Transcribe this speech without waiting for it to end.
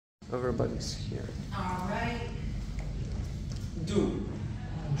Everybody's here. All right. Do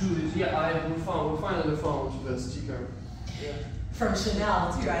this. Yeah, we finally found the sticker. Yeah. From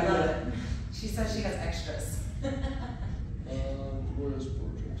Chanel too. I love it. She says she has extras. Where is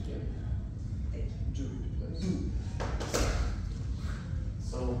project? Yeah. Do.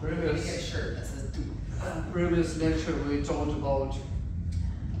 So Maybe get a shirt that says do. previous lecture we talked about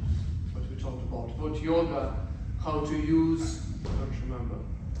what yoga, how to use. I don't remember.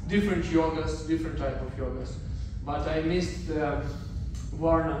 Different yogas, different type of yogas. But I missed the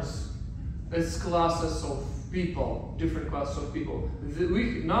varnas. It's classes of people, different classes of people.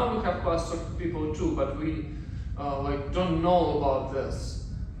 Now we have classes of people too, but we don't know about this,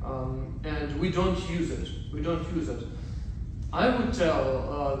 and we don't use it. I would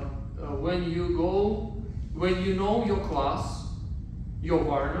tell when you know your class, your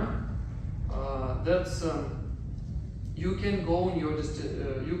varna, that's you can go to your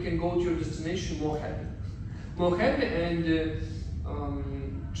destination more happy, and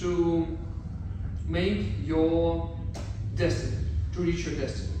to make your destiny, to reach your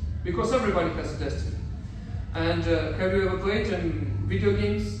destiny, because everybody has a destiny. And have you ever played in video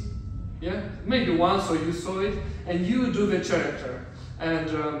games? Yeah, maybe once, or you saw it, and you do the character, and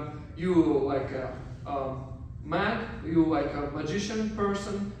you like a mag, you like a magician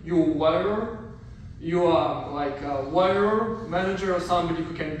person, you warrior. You are like a warrior, manager, or somebody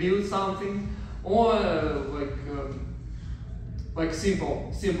who can build something, or like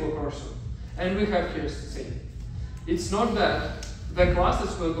simple person. And we have here the same. It's not bad. The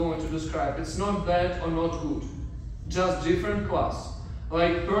classes we're going to describe, it's not bad or not good. Just different class.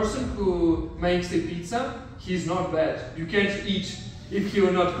 Like person who makes a pizza, he's not bad. You can't eat if he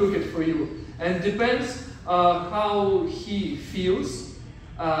will not cook it for you. And depends how he feels.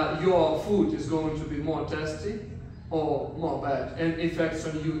 Your food is going to be more tasty or more bad, and effects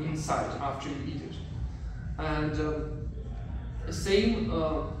on you inside after you eat it. And same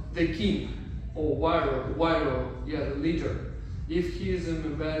the king or warrior, yeah, the leader. If he is in a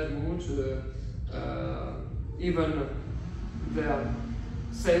bad mood, even the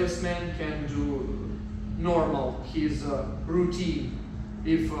salesman can do normal his routine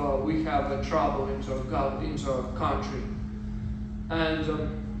if we have a trouble into a country. And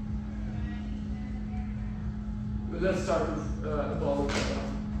let's start with, about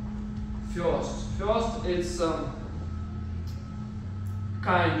first. First, it's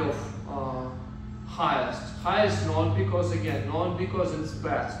kind of highest. Highest not because it's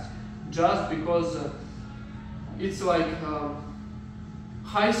best, just because it's like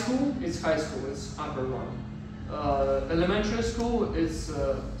high school. It's upper one. Elementary school, it's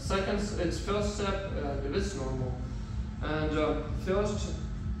first step, and it's normal. And first, I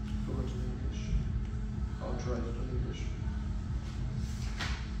forgot in English. I'll try it in English.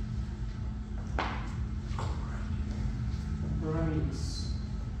 Brahmins.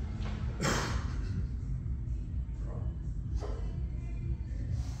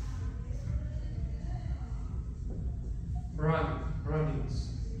 Brahmins.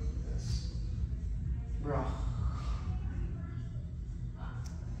 Yes.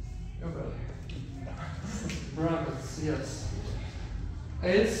 Brahmins, yes.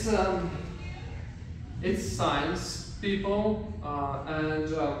 It's science people and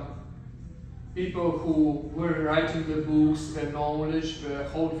people who were writing the books, the knowledge,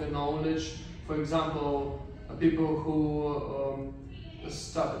 hold the knowledge. For example, people who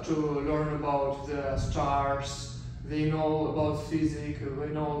start to learn about the stars. They know about physics. They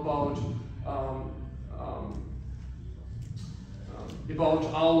know about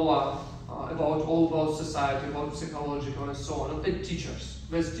all about society, about psychological and so on. And teachers.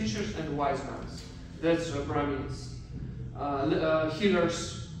 There's teachers and wise men. That's Brahmins.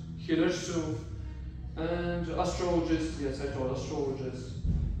 Healers too. And astrologists, yes, I told astrologists.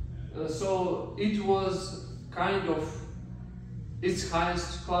 So it was kind of its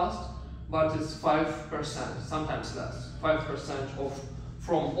highest class, but it's 5%, sometimes less. 5%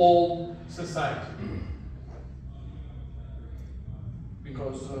 from all society.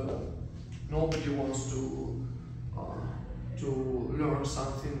 Because nobody wants to learn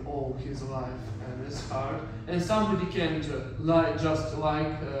something all his life, and it's hard. And somebody can't likes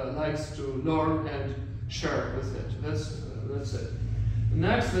to learn and share with it. That's it.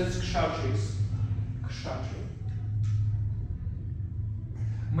 Next, that's kshatris. Kshatri.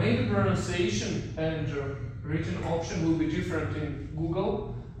 Maybe pronunciation and written option will be different in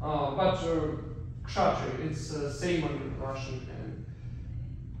Google, but kshatri, it's same in Russian.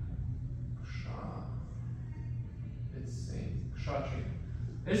 Kshatri.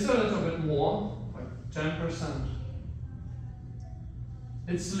 It's a little bit more, like 10%.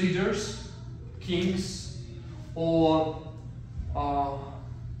 its leaders, kings, or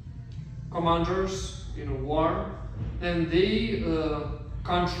commanders in a war, and they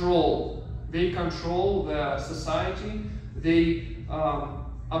control the society. They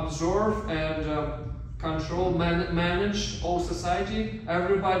observe and control, manage all society.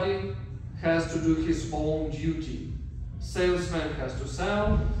 Everybody has to do his own duty. Salesman has to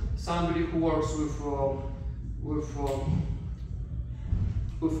sell. Somebody who works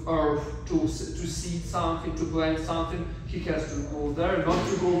with earth to seed something, to plant something, he has to go there, not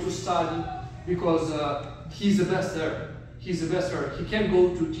to go to study, because he's the best there. He's the best there. He can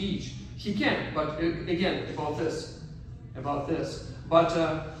go to teach. He can, but again, about this. But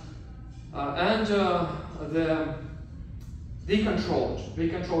they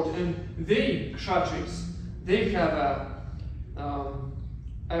controlled, and they, Kshatris, they have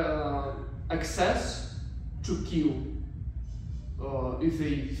access to kill. If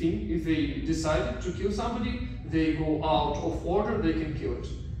they decide to kill somebody, they go out of order, they can kill it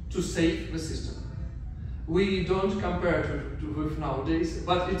to save the system. We don't compare to with nowadays,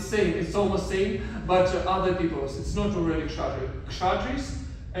 but it's same. It's almost same. But other peoples, it's not already Kshatris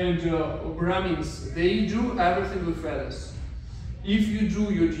and Brahmins. They do everything with feathers. If you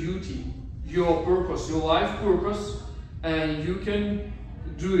do your duty, your purpose, your life purpose, and you can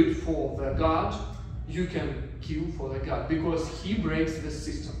do it for the God, you can kill for the God, because he breaks the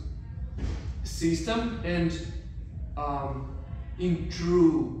system and in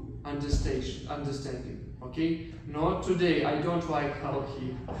true understanding. Okay, not today. I don't like how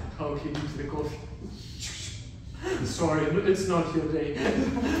he did the coffee. Sorry, it's not your day.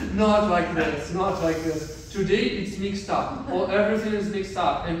 Not like this. Today it's mixed up. Everything is mixed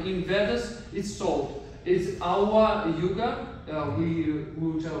up, and in Vedas it's sold. It's our yuga. We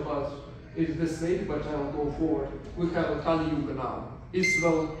will tell about it this later, but I'll go forward. We have a Kali Yuga now. It's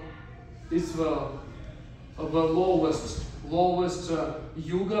the lowest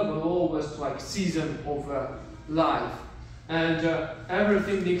yuga, the lowest like season of life, and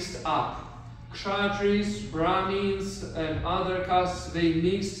everything mixed up. Kshatris, Brahmins, and other castes, they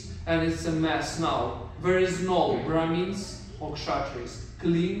mixed, and it's a mess now. There is no Brahmins or Kshatris,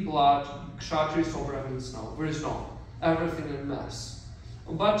 clean blood Kshatris or Brahmins now. There is no. Everything a mess.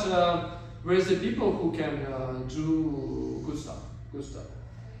 But there is a people who can do good stuff.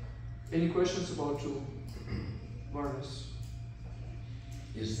 Any questions about Varnas?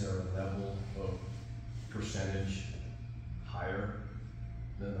 Is there a level of percentage higher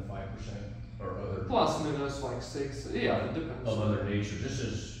than the 5% or other? Plus minus like 6. Yeah, it depends. Of other nature. This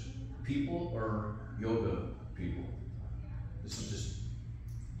is people or yoga people? This is just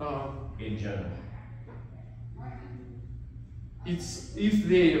in general. It's if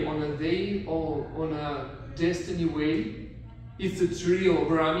they on a day or on a destiny way, it's a real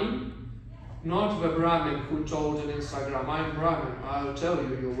Brahmin, not the Brahmin who told on Instagram, I'm Brahmin, I'll tell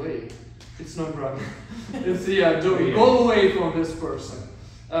you your way. It's not Brahmin. It's go away from this person.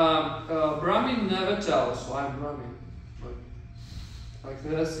 Brahmin never tells, I'm Brahmin. Like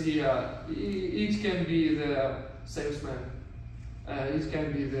this, it can be the salesman. It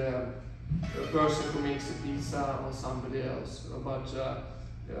can be the person who makes a pizza or somebody else, but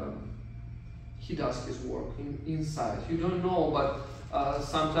he does his work inside. You don't know, but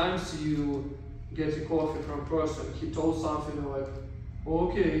sometimes you get a coffee from a person, he told something like,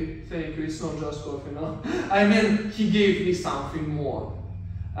 okay, thank you, it's not just coffee now. I mean, he gave me something more.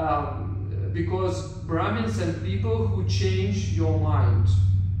 Because Brahmins and people who change your mind,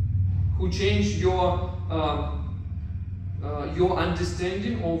 who change your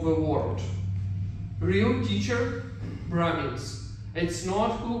understanding of the world. Real teacher, Brahmins. It's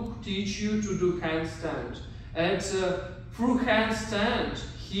not who teach you to do handstand. It's through handstand,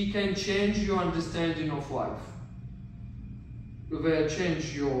 he can change your understanding of life. They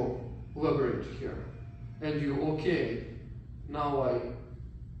change your labyrinth here. And you, okay, now I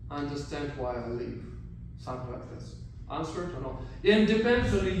understand why I live. Something like this. Answered or no? And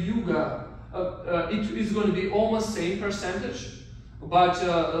depends on the yuga. It is going to be almost same percentage, but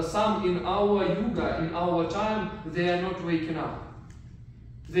some in our yuga, in our time, they are not waking up.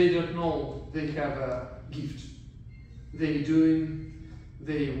 They don't know they have a gift. They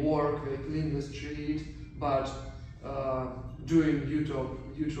work, they clean the street, but doing YouTube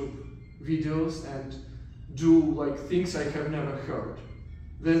videos and do like things I have never heard.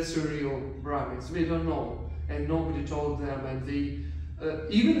 That's a real Brahmins. They don't know, and nobody told them, and they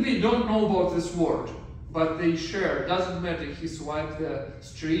even they don't know about this word, but they share. Doesn't matter he swipe the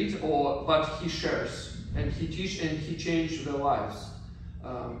street but he shares and he teach and he changed their lives.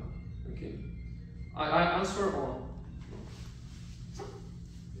 Okay, I answer or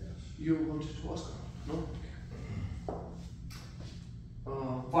You wanted to ask? No?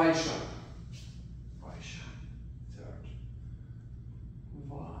 Vaishya. Vaishya. Third.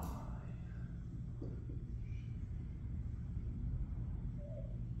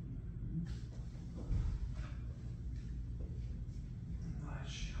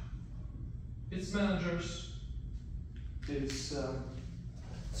 Vaishya. It's managers. It's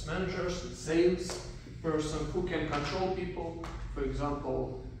managers, it's sales person who can control people. For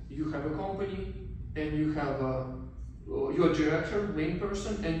example, you have a company and you have your director, main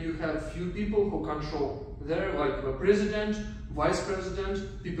person, and you have few people who control there, like the president, vice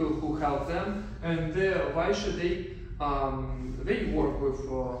president, people who help them, and the Vaishya, they work with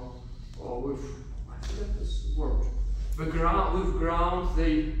I forget this word. With ground,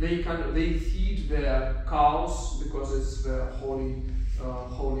 they feed their cows because it's the holy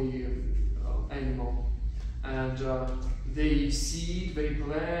animal, and they seed, they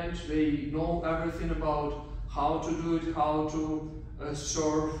plant, they know everything about how to do it, how to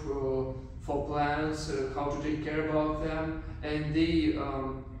serve for plants, how to take care about them, and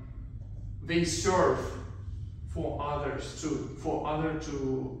they serve for others too, for other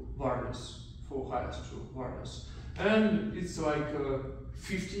to Varnas, for highest to Varnas. And it's like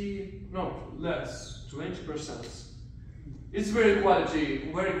 50, no, less, 20%. It's very quality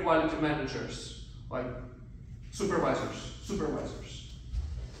managers, like supervisors.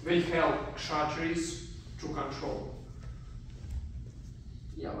 They help kshatris to control.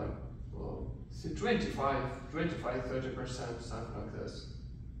 Yeah, like 25, 30%, something like this.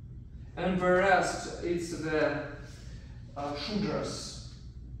 And the rest, it's the shudras.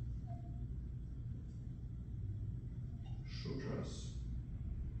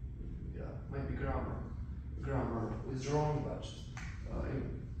 Yeah, maybe grammar is wrong, but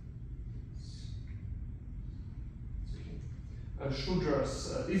shudras,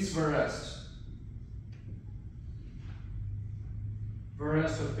 it's the rest. The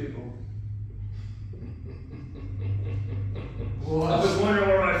rest of people. I was wondering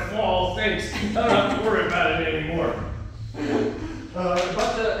where my fall thinks. I don't have to worry about it anymore.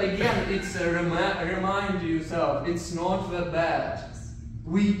 But again, it's remind yourself, it's not that bad.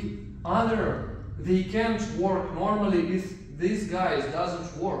 They can't work normally if these guys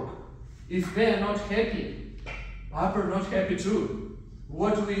doesn't work. If they are not happy, I'm not happy too.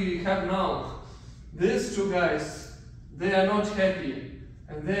 What we have now, these two guys, they are not happy,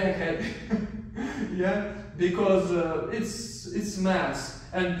 and they are happy. Yeah, because it's mass,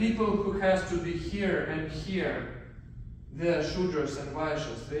 and people who has to be here and here, the Shudras and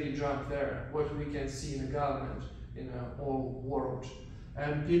Vaishyas, they jump there. What we can see in the government, in the whole world,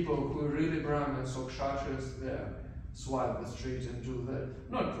 and people who are really Brahmins or Kshatriyas, they swipe the street and do that.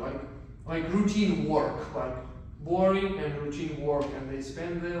 Not like routine work, like boring and routine work, and they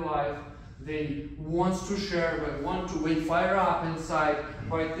spend their life. They want to share, they want to wake fire up inside,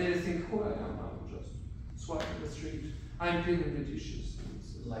 but they think, who I am, I'm just swiping the street. I'm cleaning the dishes.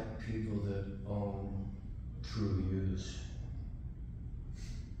 Like people that own true use.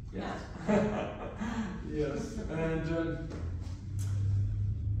 Yes. Yes. And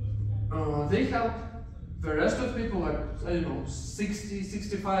they help the rest of people, like, I don't know, 60,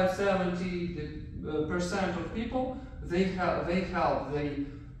 65, 70% of people, they help, they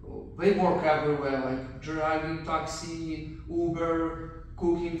work everywhere, like driving taxi, Uber,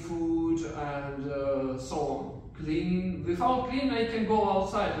 cooking food, and so on. Clean. Without clean, I can go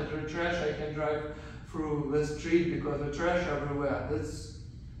outside. With the trash, I can drive through the street because the trash everywhere. That's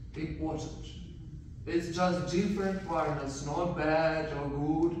important. It's just different varnas, not bad or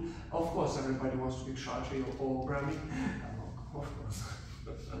good. Of course, everybody wants to be Kshatriya or Brahmin. Of course.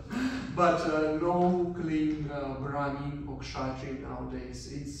 But no clean Brahmin or Kshatriya nowadays.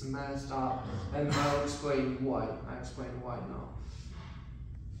 It's messed up, and I'll explain why. I explain why now.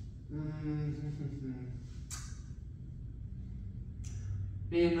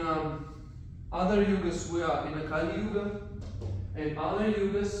 In other yugas, we are in a Kali Yuga. In other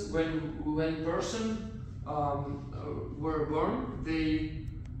yugas, when person were born, they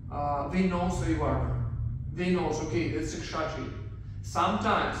know Srivarna. They know, okay, it's a Kshatriya.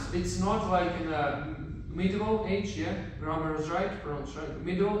 Sometimes it's not like in a medieval age, yeah, grammar is right, pronounced right.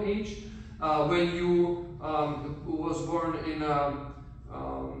 Middle age, when you was born in a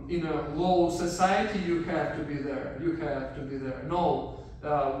low society, you have to be there. You have to be there. No,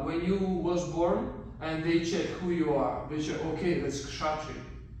 when you was born and they check who you are, they check, okay, that's Kshatriya,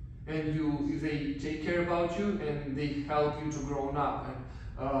 and they take care about you and they help you to grow up and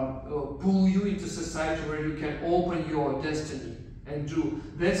pull you into society where you can open your destiny and do.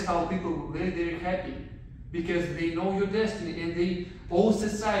 That's how people they're happy. because they know your destiny, and they all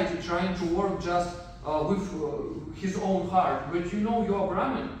society trying to work just with his own heart. But you know you are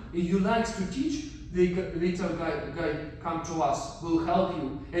Brahmin, and you like to teach. The little guy come to us, will help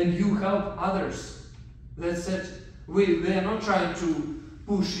you, and you help others. That's it. They are not trying to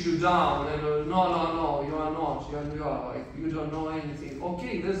push you down and no, you are not. You are like you don't know anything.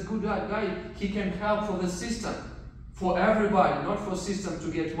 Okay, that's good guy. He can help for the system, for everybody, not for system to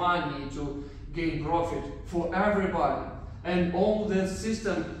get money to gain profit, for everybody. And all the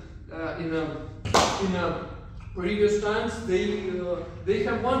system in a previous times they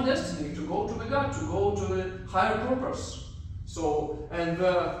have one destiny, to go to the God, to go to the higher purpose. So, and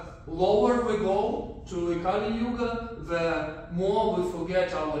the lower we go to the Kali Yuga, the more we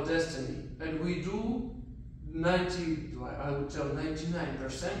forget our destiny, and we do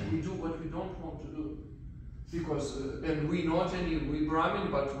 99%. We do what we don't want to do, because and we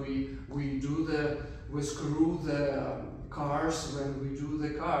Brahmin, but we screw the cars when we do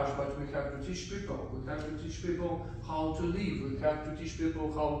the cars, but we have to teach people. We have to teach people how to live. We have to teach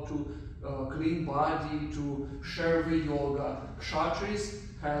people how to clean body, to share the yoga. Kshatris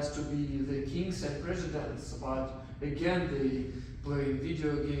has to be the kings and presidents, but again they play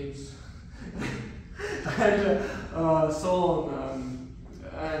video games and so on,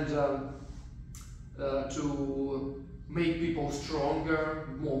 to make people stronger,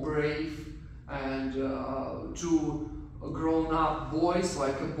 more brave, and to grown-up boys,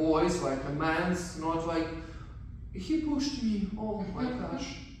 like a man's, not like he pushed me. Oh my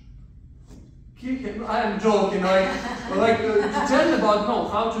gosh. Kick him. I am joking. Like to tell about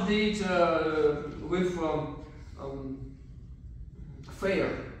how to date with fair.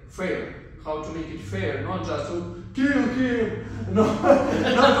 How to make it fair, not just to kill him. No,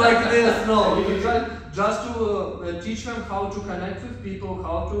 not like this. No, just to teach them how to connect with people,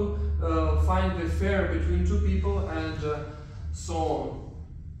 how to find the fair between two people, and so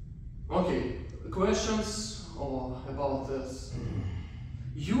on. Okay, questions about this?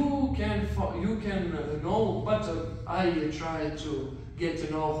 You can know, but I try to get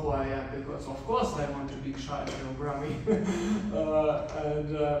to know who I am, because of course I want to be shy, Brahmin,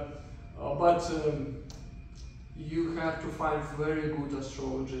 but you have to find very good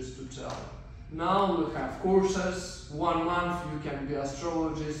astrologers to tell. Now we have courses. 1 month you can be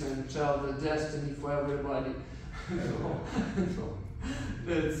astrologist and tell the destiny for everybody. No.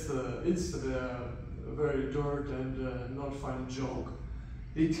 It's a very dirt and not fun joke.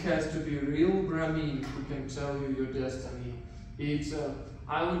 It has to be real Brahmin who can tell you your destiny.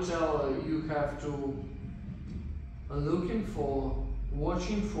 I would tell you have to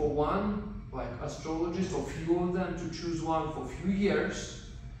watching for one, like astrologist, or few of them, to choose one for few years,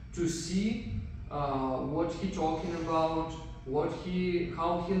 to see what he talking about,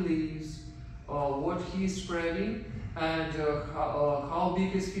 how he lives, what he is spreading, and how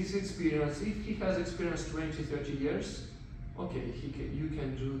big is his experience. If he has experienced 20-30 years, okay, you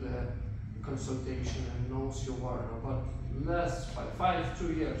can do the consultation and knows your Varna, but less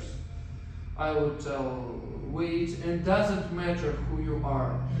 2 years, I would tell wait, and doesn't matter who you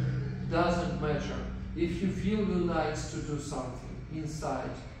are, doesn't matter. If you feel you like to do something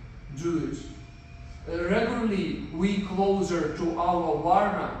inside, do it. Regularly we closer to our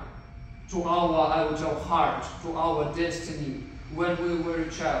Varna, to our, I would tell, heart, to our destiny when we were a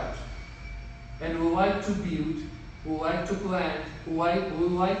child. And we like to build, we like to plan, we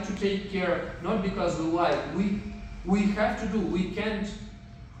like to take care, not because we have to do, we can't,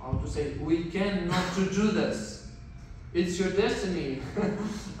 we can not to do this. It's your destiny.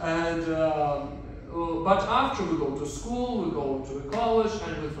 And but after we go to school, we go to a college,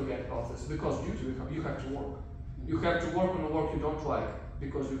 and we forget about this, because you have to work. You have to work on a work you don't like,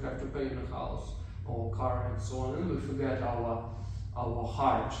 because you have to pay in a house or car and so on, and we forget our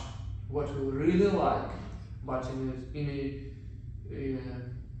heart, what we really like. But in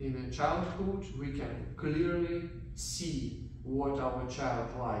a childhood, we can clearly see what our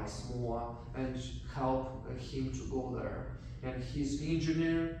child likes more and help him to go there. And his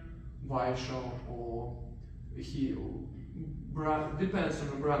engineer, Vaishya, or he depends on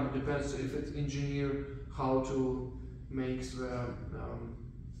the brand, depends if it's engineer, how to make the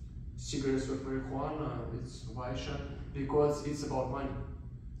cigarettes with marijuana, it's Vaishya, because it's about money.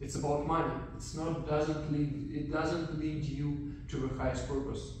 It's about money. It doesn't lead you to the highest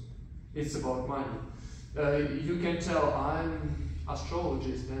purpose. It's about money. You can tell I'm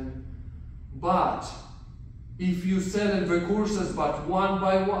astrologist, but if you sell the courses, but one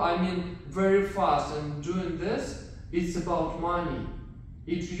by one, I mean very fast, and doing this, it's about money.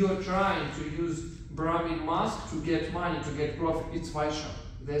 If you're trying to use Brahmin mask to get money, to get profit, it's Vaishya.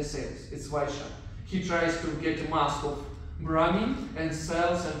 Their sales, it's Vaishya. He tries to get a mask of Brahmin and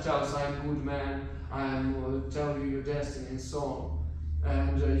sells and tells, I'm a good man, I will tell you your destiny and so on.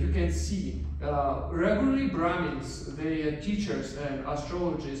 And you can see, regularly Brahmins, they are teachers and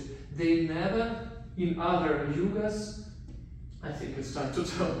astrologers, they never, in other yugas, I think it's time to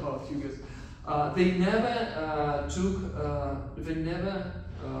tell about yugas, they never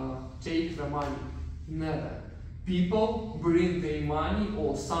take the money, never. People bring their money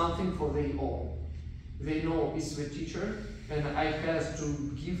or something for their own. They know it's the teacher and I have to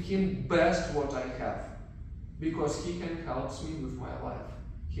give him best what I have. Because he can help me with my life.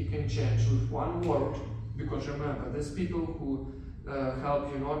 He can change with one word. Because remember, there's people who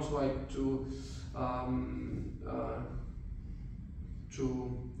help you not like to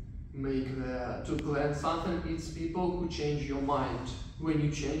plan something. It's people who change your mind. When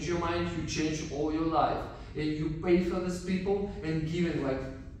you change your mind, you change all your life. And you pay for these people and give it like,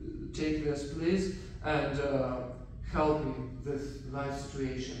 take this please and help me with life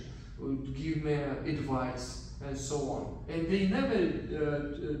situation, give me advice and so on. And they never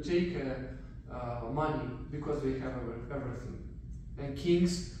take money because they have everything. And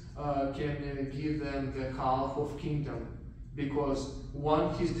kings can give them the half of kingdom because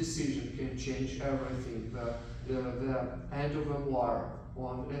his decision can change everything. The end of a war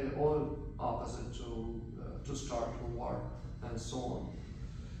or opposite to start a war and so on.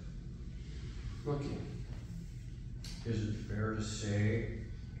 Okay. Is it fair to say,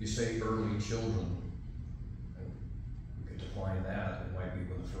 you say early children, and we could define that, it might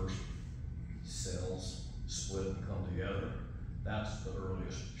be when the first cells split and come together. That's the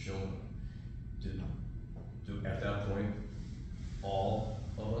earliest children. At that point, all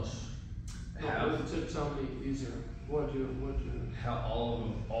of us have... Tell me easier. What do you...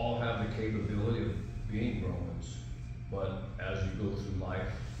 all have the capability of being Brahmins, but as you go through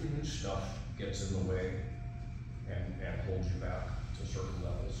life, stuff gets in the way and holds you back to certain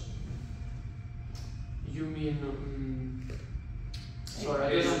levels. You mean, sorry, I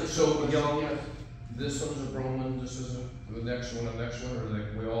Is don't it understand. so young, Yes. this one's a Brahmin, this is the next one, or like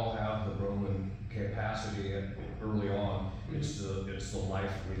we all have the Brahmin capacity early on. It's the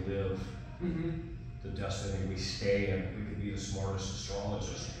life we live, the destiny we stay in. We could be the smartest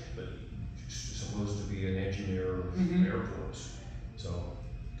astrologist, but supposed to be an engineer of airports. So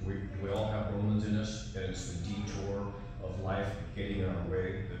do we all have Brahmins in us, and it's the detour of life getting in our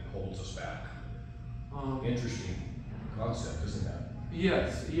way that holds us back. Interesting concept, isn't that?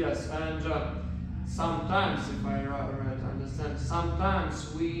 Yes, and sometimes, if I right understand,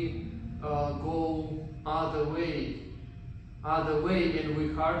 sometimes we go other way, and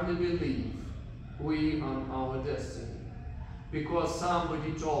we hardly believe we on our destiny, because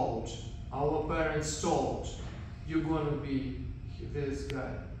somebody told, our parents told, you're gonna be this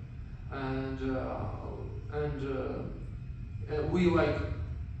guy, and we like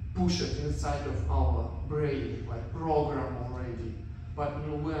push it inside of our brain, like program already, but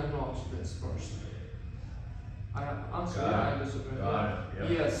no, we are not this person. I'm sorry, I disagree. Got it. Yep.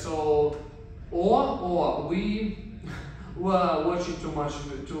 Yes, so or we were watching too much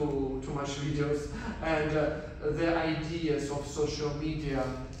videos, and the ideas of social media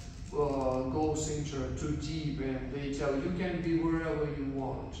goes into too deep, and they tell you can be wherever you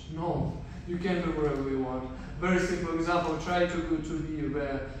want. No, you can't be wherever you want. Very simple example, try to be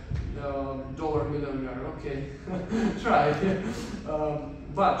the dollar millionaire, okay, try.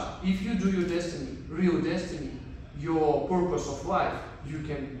 But if you do your destiny, real destiny, your purpose of life, you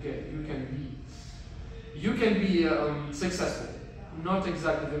can be successful, not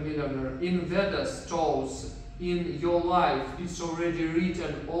exactly the millionaire. In Vedas tells, in your life, it's already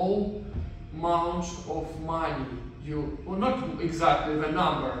written all amount of money. Well, not exactly the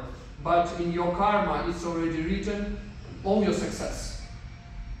number, but in your karma, it's already written all your success.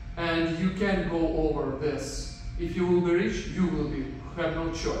 And you can go over this. If you will be rich, you will have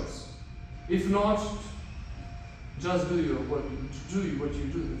no choice. If not, just do what you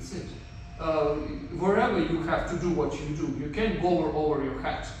do, that's it. Wherever you have to do what you do, you can't go over your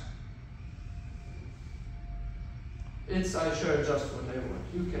head. I share just what I want.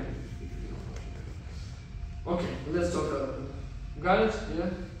 You can, if you want. Okay, let's talk. Got it? Yeah?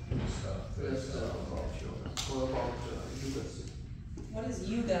 Let's talk about yoga. Or about yoga. What does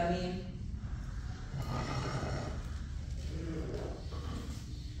yuga mean?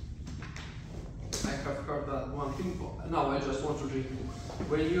 I have heard that one thing. Now I just want to drink.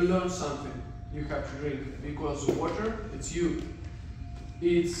 When you learn something, you have to drink, because water, it's you.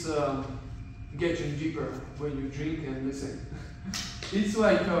 It's getting deeper when you drink and listen. It's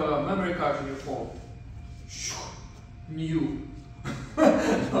like a memory card in your phone. New.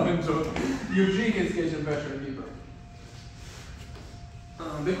 No, I'm joking. You drink, it's getting better and deeper.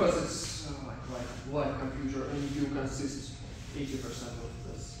 Because it's like computer, and you consist 80% of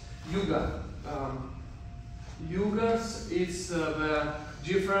this. Yuga. Yugas is the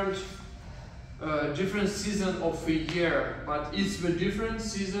different season of a year, but it's the different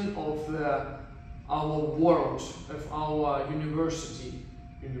season of our world, of our university.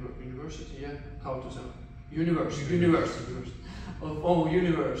 University, yeah? How to say? Universe. Of our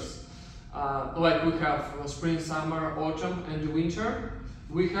universe. Like we have spring, summer, autumn, and winter.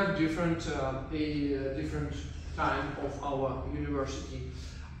 We have different a different time of our university.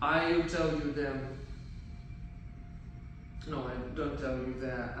 I tell you them. No, I don't tell you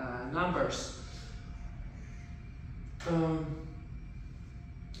the numbers.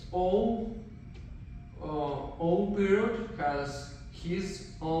 All period has his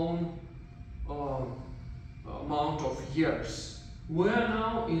own amount of years. We are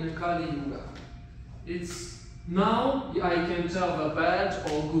now in a Kali Yuga. It's now I can tell the bad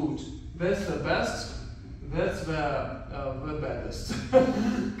or good. That's the best. That's the baddest.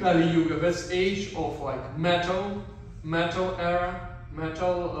 Kali Yuga. That's age of like metal era,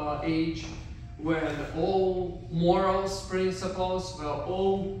 metal age, when all morals principles were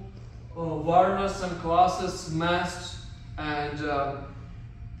all varnas and classes masked, and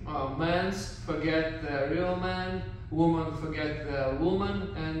men forget the real man, women forget the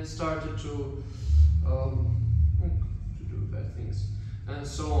woman, and started to do bad things, and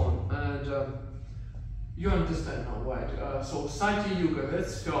so on. And you understand now, right? So Satya Yuga,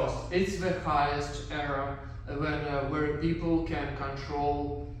 that's first. It's the highest era when where people can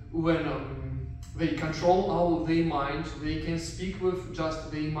control, when they control their mind. They can speak with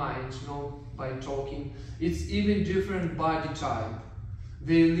just their mind, not by talking. It's even different body type.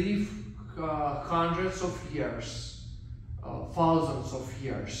 They live hundreds of years, thousands of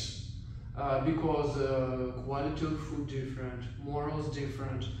years, because quality of food different, morals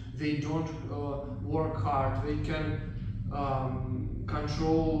different. They don't work hard. They can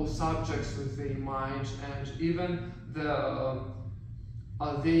control subjects with their mind, and even the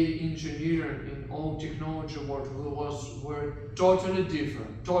engineering in all technology were totally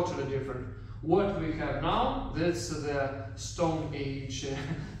different. What we have now, that's the Stone Age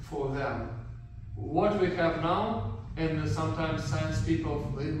for them. What we have now, and sometimes science people,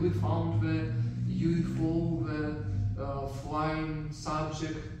 we found the UFO, the flying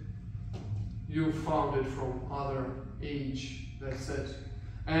subject. You found it from other age, that's it.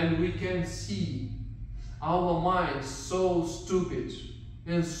 And we can see our minds so stupid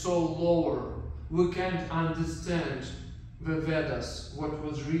and so lower. We can't understand the Vedas, what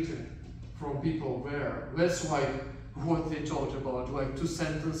was written from people there. That's why what they talked about, like 2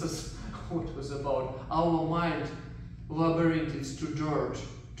 sentences, what was about. Our mind labyrinth is too dirt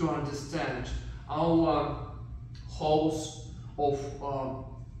to understand. Our holes of, not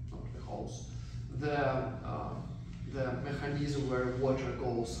the holes, the mechanism where water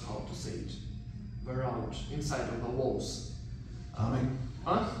goes, how to say it, around, inside of the walls. Plumbing.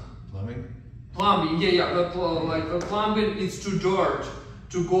 Huh? Plumbing. Plumbing, yeah, like the plumbing is too dirt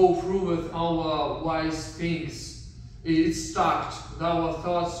to go through with our wise things. It's stuck. Our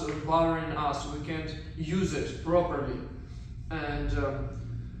thoughts are bothering us. We can't use it properly. And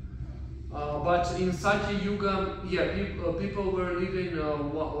but in Satya Yuga, yeah, people were living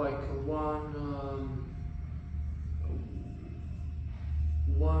like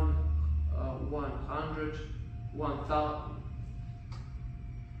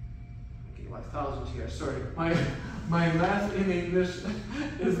years. Sorry, my math in English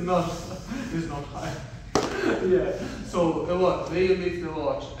is not high. Yeah, so a lot. They lived a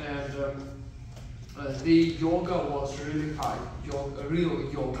lot, and the yoga was really high. Real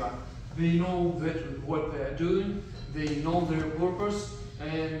yoga. They know what they are doing. They know their purpose,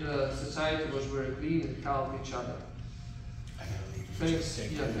 and society was very clean and helped each other. I gotta leave. Thanks.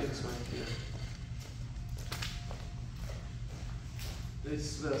 Yeah, thanks, man. Yeah.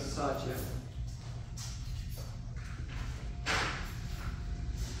 It's the Satya.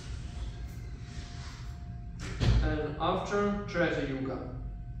 And after Treta Yuga.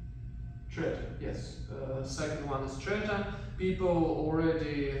 Treta, yes. Second one is Treta. People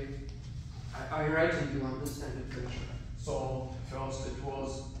already. I write it, you understand it better. So first it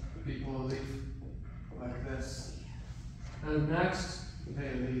was people live like this. And next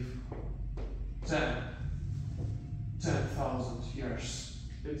they live 10,000 years.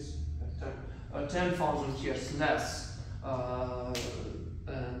 It's 10,000 years less. And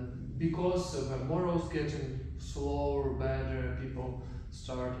because the morals getting slower, better, people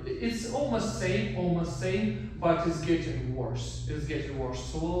start. It's almost same, but it's getting worse. It's getting worse,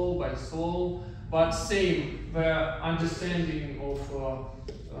 slow by slow, but same. The understanding of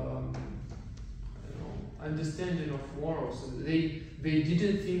understanding of morals. They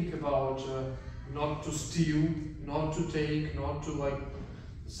didn't think about not to steal, not to take, not to like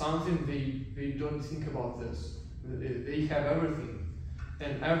something. They don't think about this. They have everything,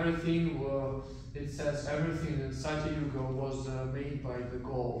 and everything. It says everything in Satyuga was made by the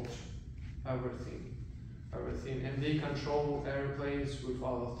gold. Everything, and they control airplanes with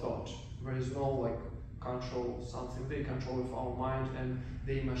our thought. There is no like control something. They control with our mind, and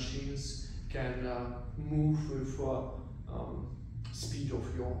they machines can move with speed of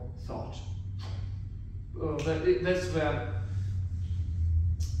your thought. That's the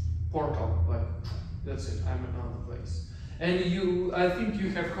portal. Like that's it. I'm in another place. And I think you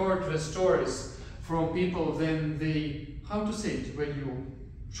have heard the stories from people. Then they, how to say it when you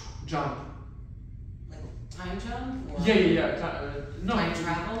jump. Like time jump? Or No. Time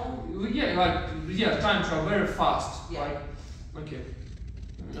travel? Time travel very fast. Yeah. Like, okay.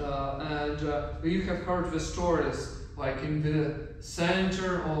 And you have heard the stories, like in the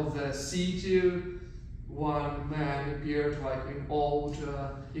center of the city, one man appeared like in old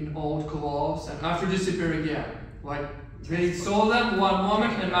clothes, and after disappear again. Like they saw them one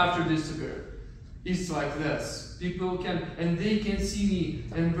moment and after disappear. It's like this. People can, and they can see me.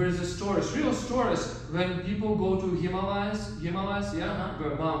 And there's a stories, real stories, when people go to Himalayas, the mountains. The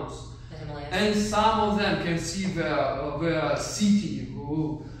Himalayas. And some of them can see the city,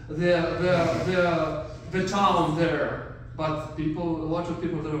 the town there. But a lot of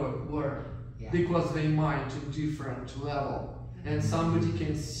people there were, because they mind in different level. And somebody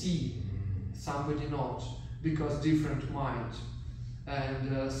can see, somebody not, because different mind.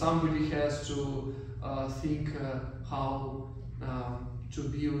 And somebody has to think how to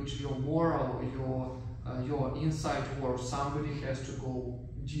build your moral, your inside world. Somebody has to go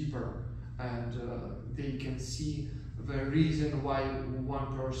deeper, and they can see the reason why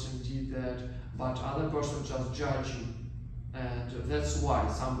one person did that, but other person just judging. And that's why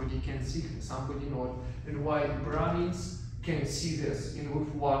somebody can see, somebody not. And why Brahmins can see this in with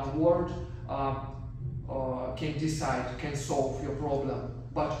one word, can decide, can solve your problem.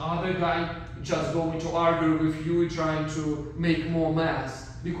 But other guy just going to argue with you, trying to make more mess,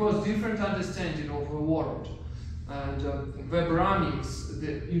 because different understanding of the world. And the Brahmins,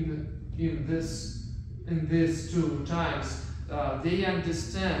 in these two times, they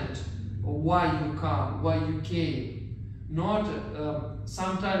understand why you come, why you came. Not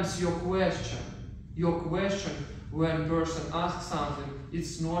sometimes your question when person asks something,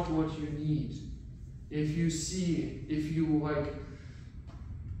 it's not what you need. If you like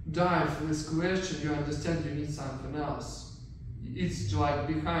dive this question, you understand you need something else. It's like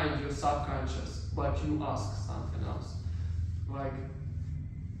behind your subconscious, but you ask something else. Like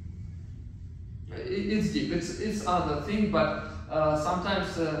it's deep. It's other thing, but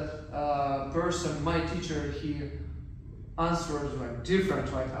sometimes person, my teacher, he answers like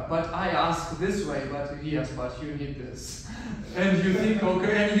different, like, but I ask this way, but yes, but you need this, and you think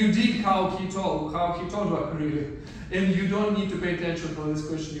okay, and you did how he told like really, and you don't need to pay attention to this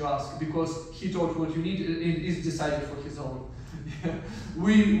question you ask, because he told what you need is decided for his own.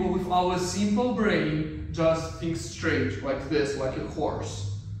 We with our simple brain just think straight like this, like a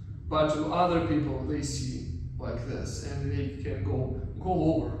horse, but to other people they see like this, and they can go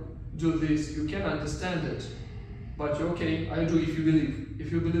over, do this, you can understand it. But okay, I do if you believe.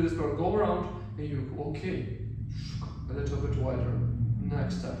 If you believe it's going to go around, and you okay, a little bit wider,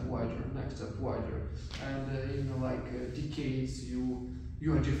 next step wider, next step wider, and in like decades, you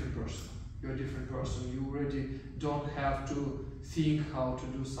are a different person. You're a different person. You already don't have to think how to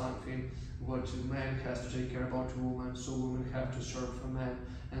do something. What a man has to take care about a woman, so women have to serve a man,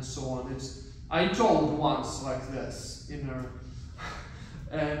 and so on. I told once like this in her,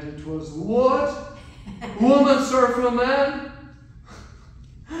 and it was what. Woman serve a man?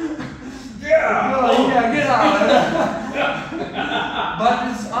 Yeah! Oh, yeah, get out! But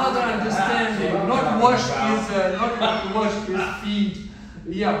it's other understanding, not wash his feet.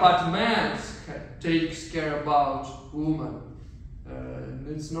 Yeah, but man takes care about woman.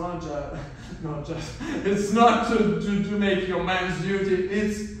 It's not it's not to make your man's duty,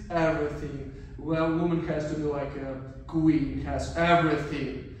 it's everything. Well, woman has to be like a queen, has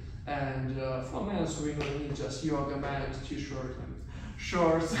everything. And for men, so we don't need just yoga mat, t-shirt, and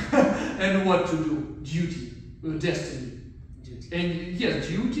shorts, and what to do, duty, destiny. And yes,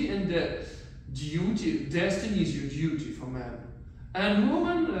 duty and destiny is your duty for man. And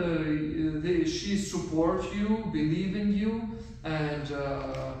woman, she support you, believe in you, and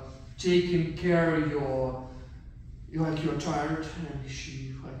taking care of like you're tired, and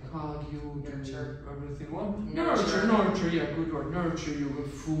she like hug you, Nurture. everything. What? Nurture. Nurture, yeah, good word. Nurture you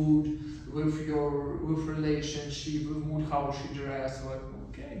with food, with relationship, with mood, how she dress. Like,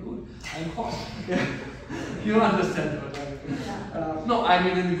 okay, good. I'm hot. You understand what I mean? Yeah. No, I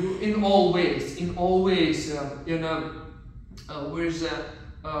mean in all ways. In all ways, with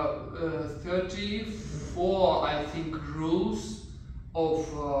 34, I think, rules of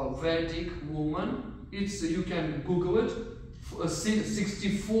Vedic woman. It's you can Google it.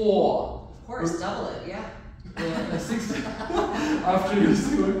 64. Of course, double it, yeah. 60, after you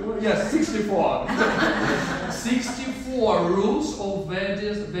see what, yes, 64. 64 rules of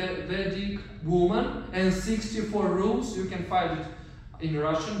Vedic woman, and 64 rules you can find it in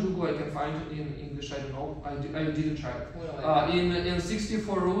Russian Google. I can find it in English. I don't know. I didn't try it. In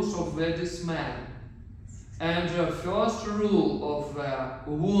 64 rules of Vedic man, and the first rule of a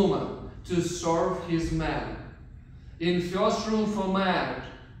woman to serve his man. In first rule for man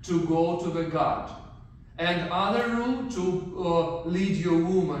to go to the God. And other rule to lead your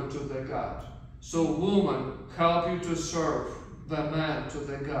woman to the God. So woman help you to serve the man to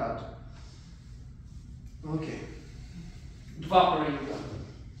the God. Okay. Dvapara Yuga.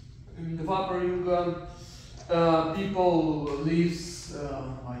 In Dvapara Yuga, people lives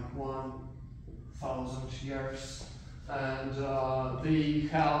like 1,000 years, and they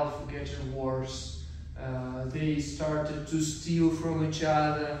have getting worse. They started to steal from each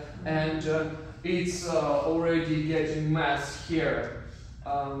other, and it's already getting mess here.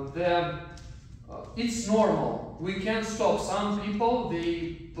 It's normal. We can't stop. Some people,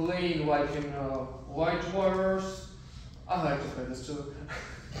 they playing like in White Waters. I like to play this too.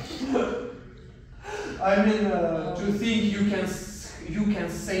 I mean, to think you can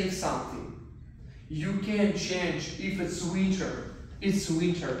save something. You can change. If it's winter, it's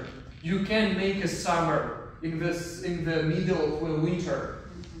winter. You can make a summer in the middle of the winter.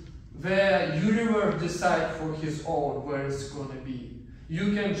 The universe decide for his own where it's gonna be.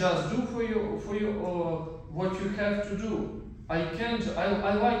 You can just do for you what you have to do. I can't.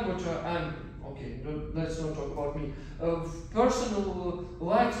 I like what I'm. Okay, let's not talk about me. A person who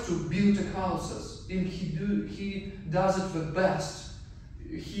likes to build houses, and he does it the best.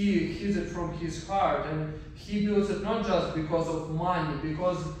 He hears it from his heart, and he builds it not just because of money,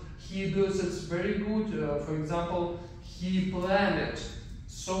 because he builds it very good. For example, he planned it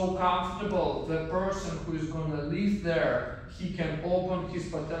so comfortable. The person who is gonna live there, he can open his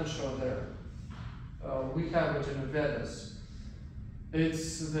potential there. We have it in the Vedas.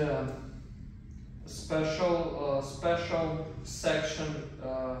 It's the special section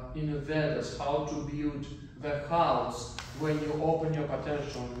in the Vedas, how to build the house when you open your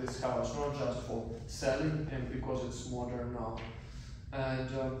potential in this house, not just for selling and because it's modern now. And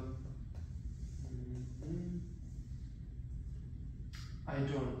I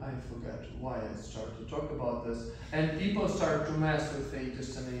forget why I started to talk about this. And people start to mess with a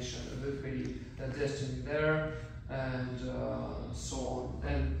destination, with a destiny there, and so on.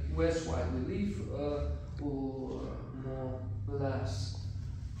 And that's why we live more or less.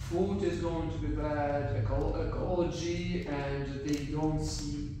 Food is going to be bad, ecology, and they don't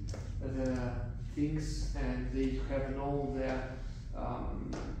see the things, and they have no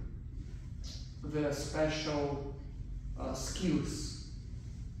their special skills.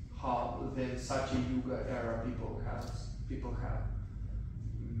 How the Satya Yuga era people have.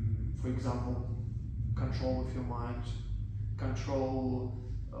 For example, control of your mind, control,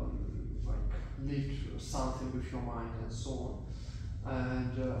 like lift something with your mind, and so on.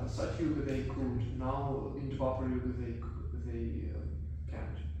 And Satya Yuga they could. Now in Dvapara Yuga they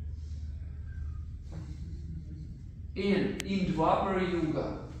can't. In Dvapara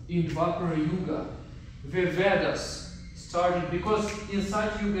Yuga, the Vedas started, because in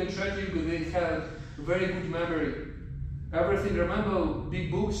Satya Yuga and Treta Yuga they had very good memory. Everything, remember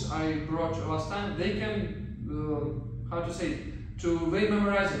big books I brought last time, they can, they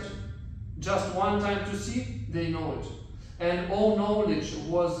memorize it. Just one time to see, they know it. And all knowledge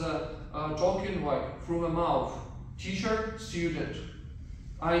was talking like through the mouth. Teacher, student.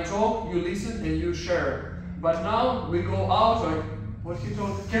 I talk, you listen, and you share. But now we go out like, what he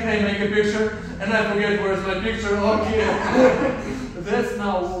told, can I make a picture? And I forget where's my picture, okay. That's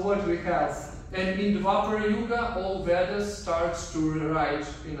now what we have. And in Dvapara Yuga, all Vedas starts to write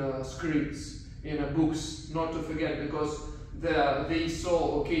in scripts, in books, not to forget, because they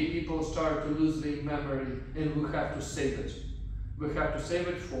saw, okay, people start to lose their memory, and we have to save it. We have to save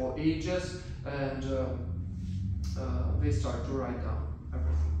it for ages, and they start to write down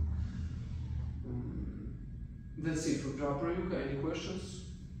everything. That's it for Draprayuka. Any questions,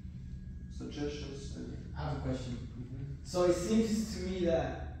 suggestions? I have a question. So it seems to me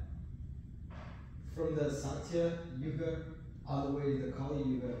that from the Satya Yuga all the way to the Kali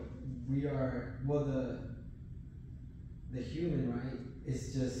Yuga, we are, well, the human, right,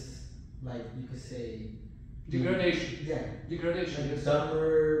 is just like, you could say, Degradation. yeah, Degradation. like Yes.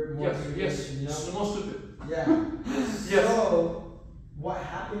 dumber, more Yes. Yes. you know? It's more stupid. Yeah. Yes. So, what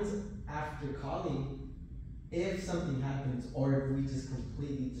happens after Kali, if something happens, or if we just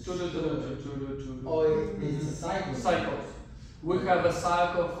completely destroy it? Oh, it's a cycle. Cycles. We have a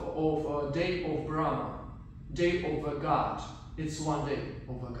cycle of a day of Brahma, day of a god. It's one day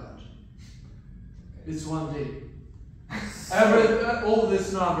of a god. It's one day. All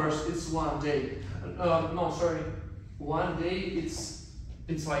these numbers, it's one day. No, sorry. One day,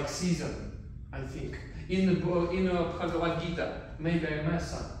 it's like season, I think. In Bhagavad Gita, maybe I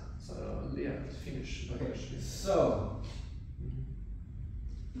mess up. So yeah, finish the Okay. question. So,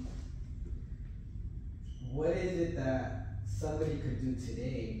 what is it that somebody could do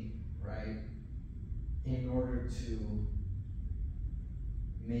today, right, in order to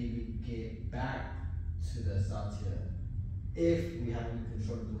maybe get back to the Satya, if we have any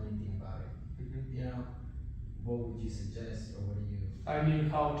control to do anything about it? You know, what would you suggest, or what do you? I mean,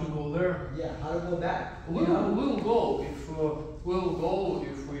 how to go there? Yeah, how to go back? We'll go if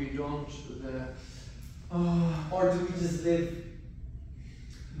we don't. Or do we just live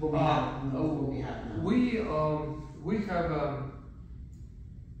what we have? What we have now? We have.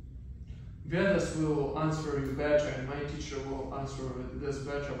 Vedas will answer you better, and my teacher will answer this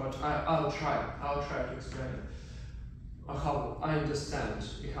better. But I'll try. I'll try to explain it. How I understand,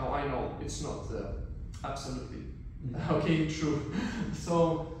 how I know it's not absolutely okay, true.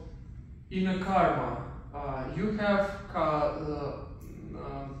 So, in a karma, you have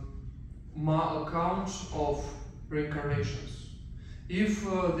count of reincarnations. If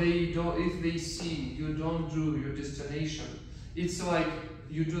they see you don't do your destination, it's like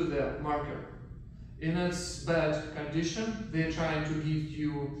you do the marker. In its bad condition, they're trying to give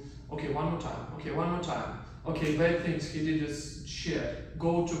you, okay, one more time. Okay, bad things, he did this shit.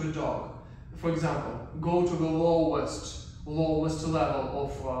 Go to the dog. For example, go to the lowest level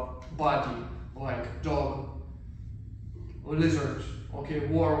of body, like dog, lizard, okay,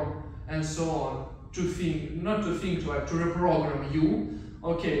 worm, and so on. To reprogram you,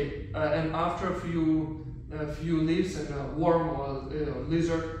 okay, and after a few leaves and a worm or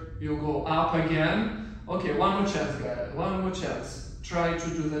lizard, you go up again. Okay, one more chance, guys. One more chance. Try to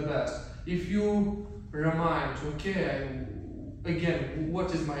do the best. If you remind, okay, again,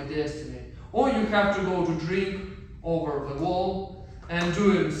 what is my destiny? Or you have to go to drink over the wall and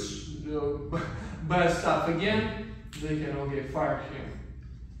do bad stuff again, they can, okay, fire him.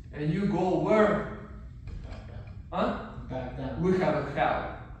 And you go where? Huh? Back down. We have a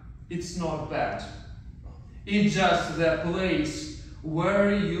hell. It's not bad. It's just the place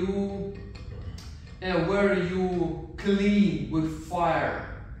where you clean with fire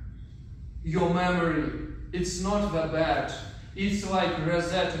your memory. It's not that bad. It's like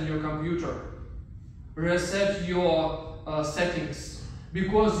reset in your computer. Reset your settings,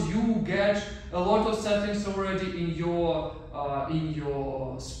 because you get a lot of settings already in your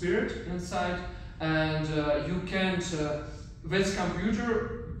spirit inside, and you can't. This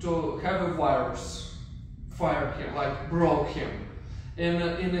computer to have a virus, fire him, like broke him.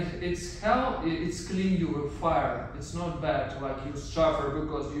 It's hell. It's clean you with fire. It's not bad like you suffer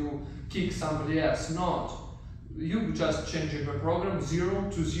because you kick somebody else. Not. You just changing the program 0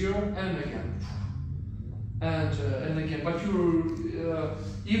 to 0 and again. And again, but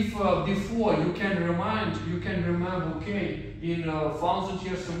if before you can remember, okay, in 1,000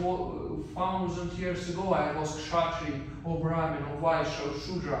 years ago I was Kshatri or Brahmin or Vaishya or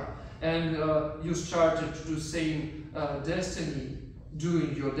Shudra, and you started to do same destiny,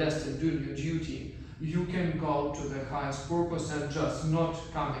 doing your destiny, doing your duty. You can go to the highest purpose and just not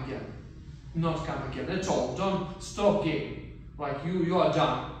come again at all. Don't stop game, like you are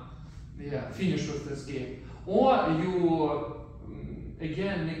done. Yeah, finish with this game. Or you they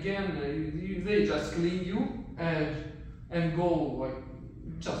just clean you and go like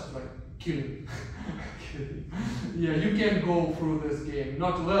killing. Yeah, you can go through this game.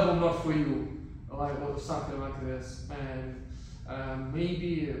 Not level, not for you, like or something like this. And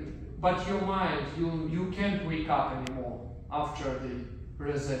maybe, but your mind, you can't wake up anymore after they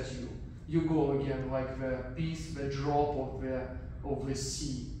reset you. You go again like the piece, the drop of the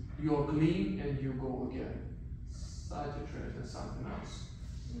sea. You're clean and you go again. Satitrate and something else.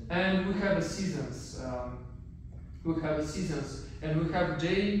 And we have seasons. And we have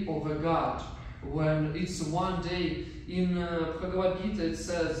day of a god. when it's one day. In Bhagavad Gita it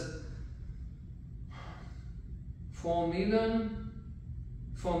says 4 millions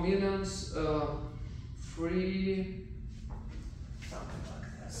free.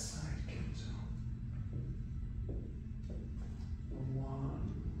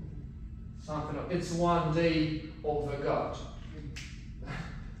 Something like this. It's one day of the God,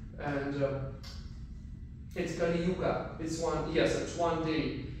 and it's Kali Yuga. It's one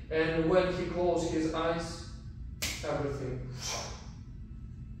day, and when he closed his eyes, everything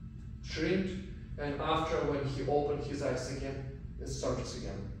shrinked, and after when he opened his eyes again, it starts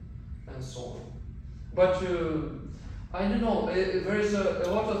again, and so on. But I don't know. There is a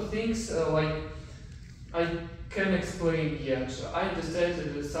lot of things like I can't explain yet. I understand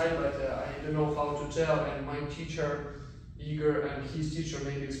it inside, but I don't know how to tell. And my teacher, Igor, and his teacher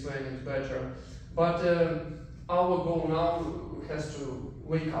maybe explain it better. But our goal now has to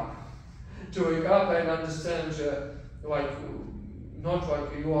wake up, and understand, like not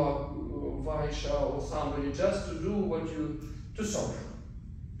like you are Vaishya or somebody, just to do what to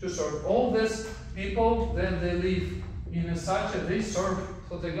serve all these people. Then they live in such they serve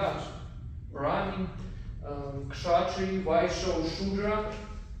for the God. Brahmin, Kshatri, Vaishya, or Shudra.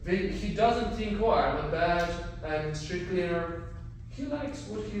 He doesn't think, oh, I'm a bad, I'm a street cleaner. He likes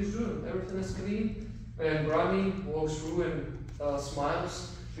what he is doing. Everything is clean. And Brahmin walks through and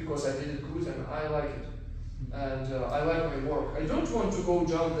smiles because I did it good and I like it. And I like my work. I don't want to go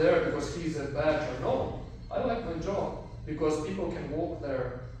down there because he's a badger. No, I like my job because people can walk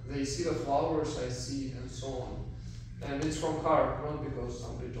there. They see the flowers I see and so on. And it's from heart, not because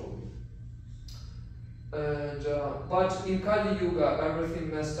somebody told me. And but in Kali Yuga,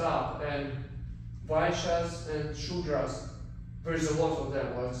 everything messed up, and Vaishyas and Shudras, there's a lot of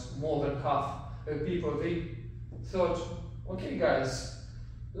them, like more than half people. They thought, okay, guys,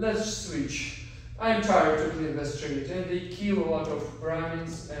 let's switch. I'm tired to clean the street, and they kill a lot of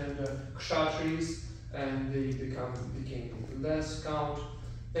Brahmins and Kshatris, and they became less count.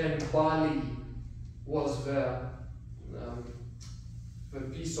 And Bali was the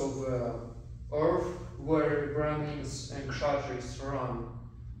piece of earth where Brahmins and Kshatris run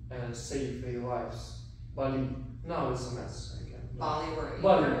and save their lives. Bali, now it's a mess again. Bali were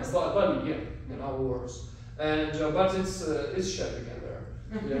Bali, yeah, in our words. And but it's shit again there.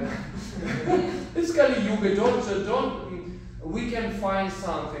 Yeah, it's Kali Yuga. Don't. We can find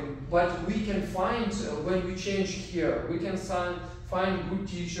something, but we can find when we change here. We can find good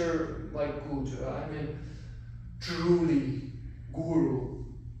teacher, like good. I mean, truly guru.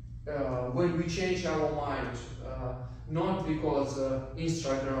 When we change our mind, not because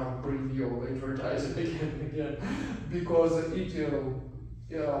Instagram preview advertising again and again, because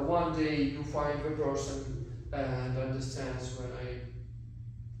one day you find the person and understands when I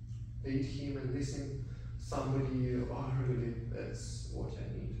date him and listen somebody, oh really, that's what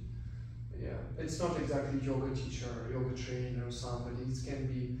I need. Yeah, it's not exactly yoga teacher, yoga trainer or somebody. It can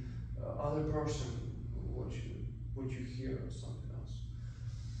be other person what you hear or something else.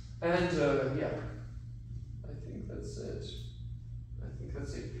 And yeah, I think that's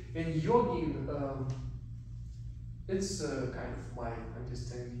it. In yogin, it's kind of my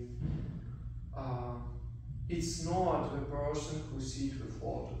understanding. It's not the person who sees the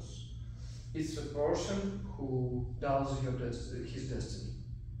photos. It's the person who does his destiny.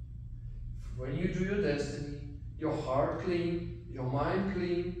 When you do your destiny, your heart clean, your mind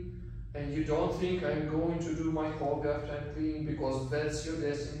clean, and you don't think I'm going to do my hobby after I'm clean because that's your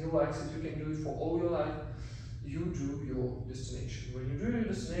destiny, you like it, you can do it for all your life. You do your destination. When you do your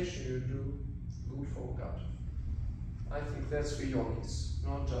destination, you do good for God. I think that's for yogis,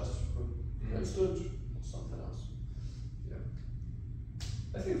 not just for let's do it or something else. Yeah.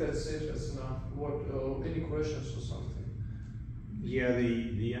 I think that's it, that's enough. Any questions or something? Yeah,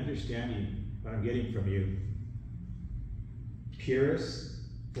 the understanding, what I'm getting from you, purest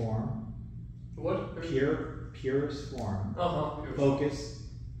form. What? Purest form. Focus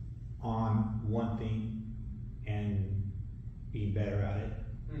on one thing and being better at it.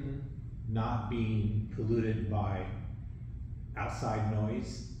 Mm-hmm. Not being polluted by outside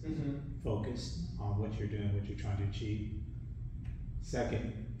noise. Mm-hmm. Focused on what you're doing, what you're trying to achieve.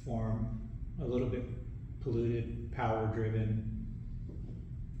 Second form, a little bit polluted, power driven.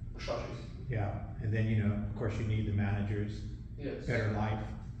 Yeah, and then of course you need the managers, yes. Better life,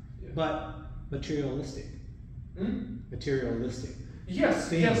 Yeah. but materialistic. Materialistic. Yes,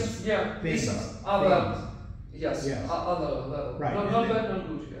 Things. yes, yeah. Things. Other, Things. yes, Yes. other level. Right, Not and bad, not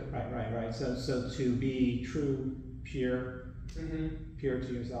good. Yeah. Right. So to be true, pure, Mm-hmm. pure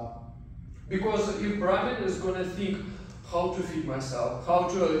to yourself. Because if Brahmin is gonna think, how to feed myself, how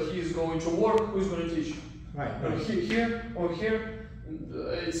to, he's going to work, who's going to teach? Right. Here or here,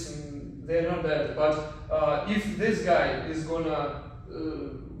 they're not bad. But if this guy is gonna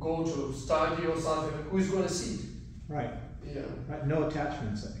go to study or something, who's gonna see? Right. Yeah. Right. No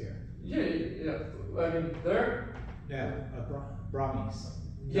attachments up here. Yeah. I mean, there. Yeah. Brahmis.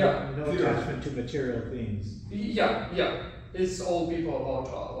 Yeah. No Pure. attachment to material things. Yeah. It's all people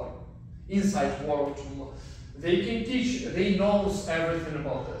about like inside world. They can teach. They knows everything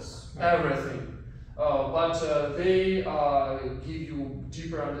about this. Everything. But they give you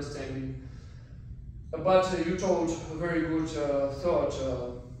deeper understanding. But you told a very good thought.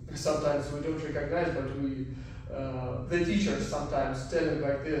 Sometimes we don't recognize, but we, the teachers sometimes tell it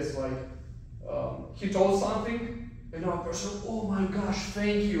like this, like he told something, and our person, oh my gosh,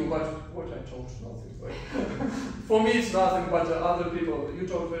 thank you. But what I told, nothing. Like, for me, it's nothing. But other people, you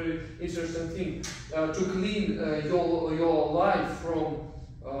told very interesting thing to clean your life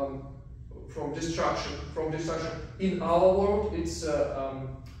from destruction. In our world, it's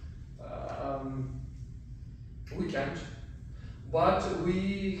we can't, but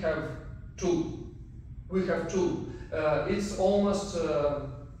we have two. It's almost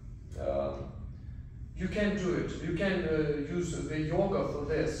you can do it. You can use the yoga for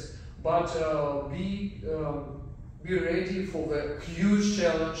this, but be ready for the huge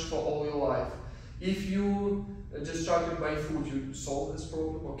challenge for all your life. If you distracted by food, you solve this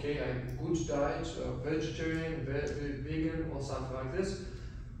problem. Okay, I'm good diet, vegetarian, vegan, or something like this.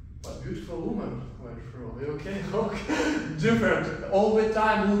 But beautiful woman went through. Okay, look, different. All the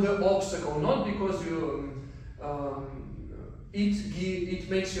time with the obstacle, not because you it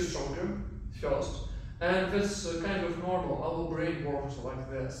makes you stronger first, and that's kind of normal. Our brain works like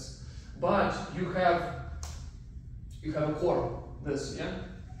this. But you have a core. This, yeah,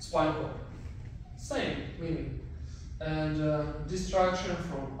 spinal cord. Same meaning. And distraction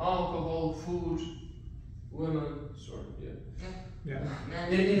from alcohol, food, women, sorry, yeah. Yeah.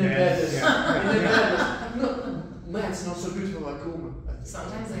 In a bed. Yeah. No, man's not so beautiful like woman.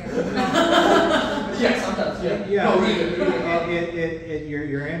 Sometimes they are. Yeah, sometimes, yeah. Yeah. No, really.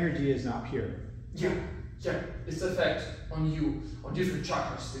 Your energy is not pure. Yeah. It's effect on you, on different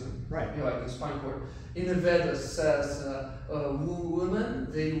chakras even. Right. Yeah, like the spine cord. In the Vedas says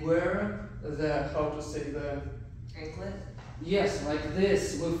women, they wear the, how to say, the... Anklet? Yes, like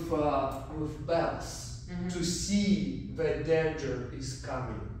this, with bells. To see the danger is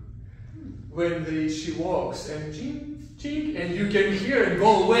coming. When she walks and chink, and you can hear it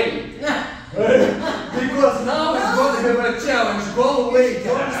go away. Because now it's going to have a challenge. Go away,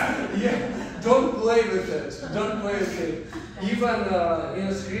 don't play with it. Don't play with it. Even in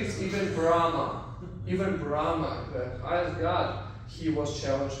the scripts, even Brahma, the highest god, he was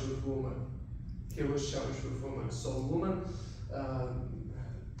challenged with woman. So woman.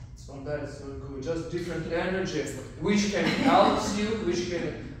 It's not bad, it's not good, just different energy, which can help you, which can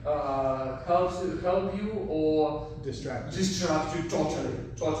help you or distract you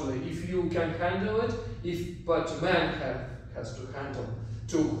totally. If you can handle it, but man has to handle,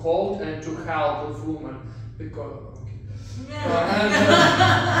 to hold and to help a woman, because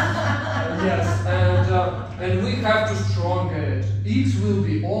and we have to strong it. It will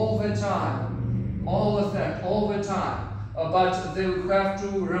be all the time, all the time. But they have to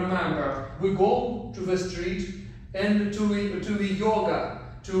remember, we go to the street and to the yoga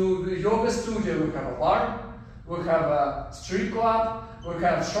studio. We have a bar, we have a street club, we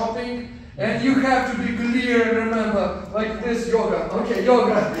have shopping, and you have to be clear and remember, like this yoga, okay,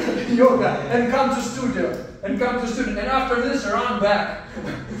 yoga, and come to studio, and after this run back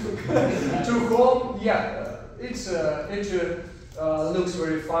to home. Yeah, it looks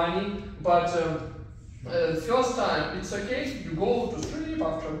very funny, but. First time, it's okay, you go to street,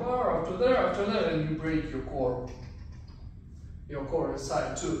 after bar, after there, and you break your core. Your core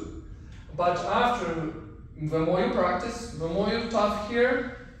inside too. But after, the more you practice, the more you tough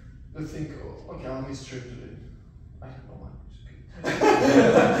here, you think, oh, okay, I'll miss street today. I have no money.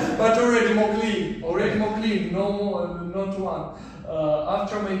 But already more clean, no more, not one.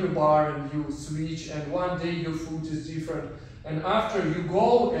 After maybe bar and you switch, and one day your food is different. And after you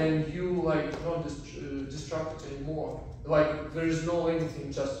go and you like not distracted anymore, like there is no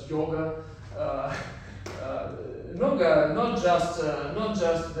anything, just yoga, not just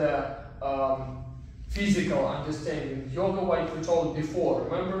the physical understanding. Yoga, like we told before,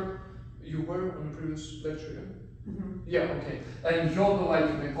 remember you were on the previous lecture. Yeah, okay. And yoga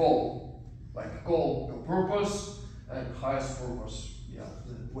like the goal, your purpose and highest purpose. Yeah,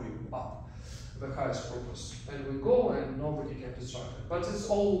 the way up. The highest purpose, and we go and nobody can distract it. But it's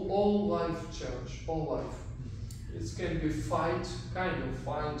all life challenge, all life. It can be kind of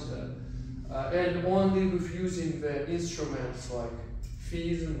fight, and only with using the instruments like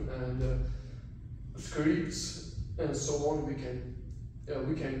FISM and scripts and so on, we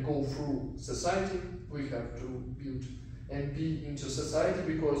can go through society. We have to build and be into society,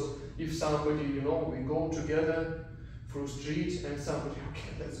 because if somebody, we go together through street and somebody,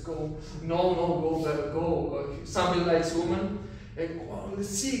 okay, let's go, go, somebody likes women, and let's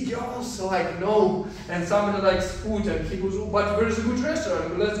see girls, like, no, and somebody likes food, and he goes, but where's a good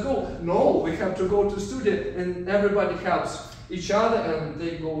restaurant, let's go, no, we have to go to studio, and everybody helps each other, and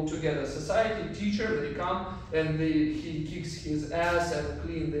they go together. Society, teacher, they come, and he kicks his ass and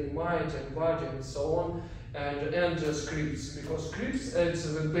clean their mind and body and so on, and scripts, because scripts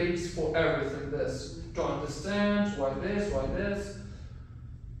is the base for everything, this, to understand why this,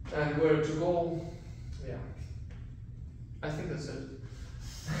 and where to go. Yeah, I think that's it.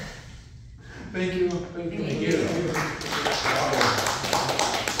 Thank you. Thank you.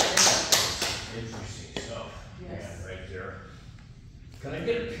 Interesting stuff. Yes. Yeah, right there. Can I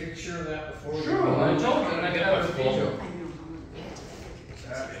get a picture of that before we Sure, go? I told you, Can I I get have my a video. phone?